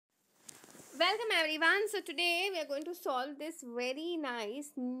Welcome everyone. So today we are going to solve this very nice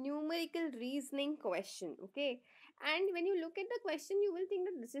numerical reasoning question. Okay. And when you look at the question, you will think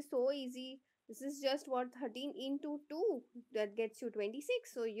that this is so easy. This is just what 13 into 2 that gets you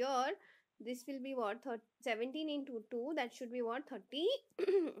 26. So here this will be what 17 into 2 that should be what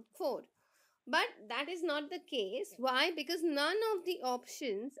 34. But that is not the case. Why? Because none of the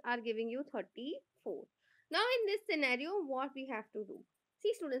options are giving you 34. Now, in this scenario, what we have to do?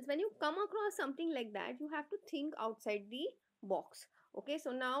 See, students, when you come across something like that, you have to think outside the box. Okay,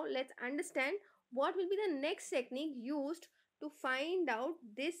 so now let's understand what will be the next technique used to find out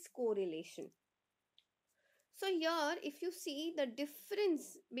this correlation. So, here, if you see the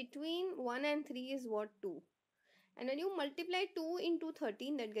difference between 1 and 3 is what? 2. And when you multiply 2 into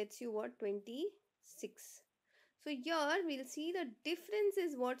 13, that gets you what? 26. So here we'll see the difference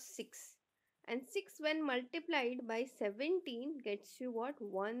is what? 6. And 6 when multiplied by 17 gets you what?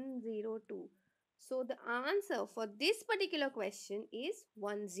 102. So the answer for this particular question is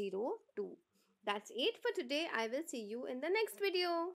 102. That's it for today. I will see you in the next video.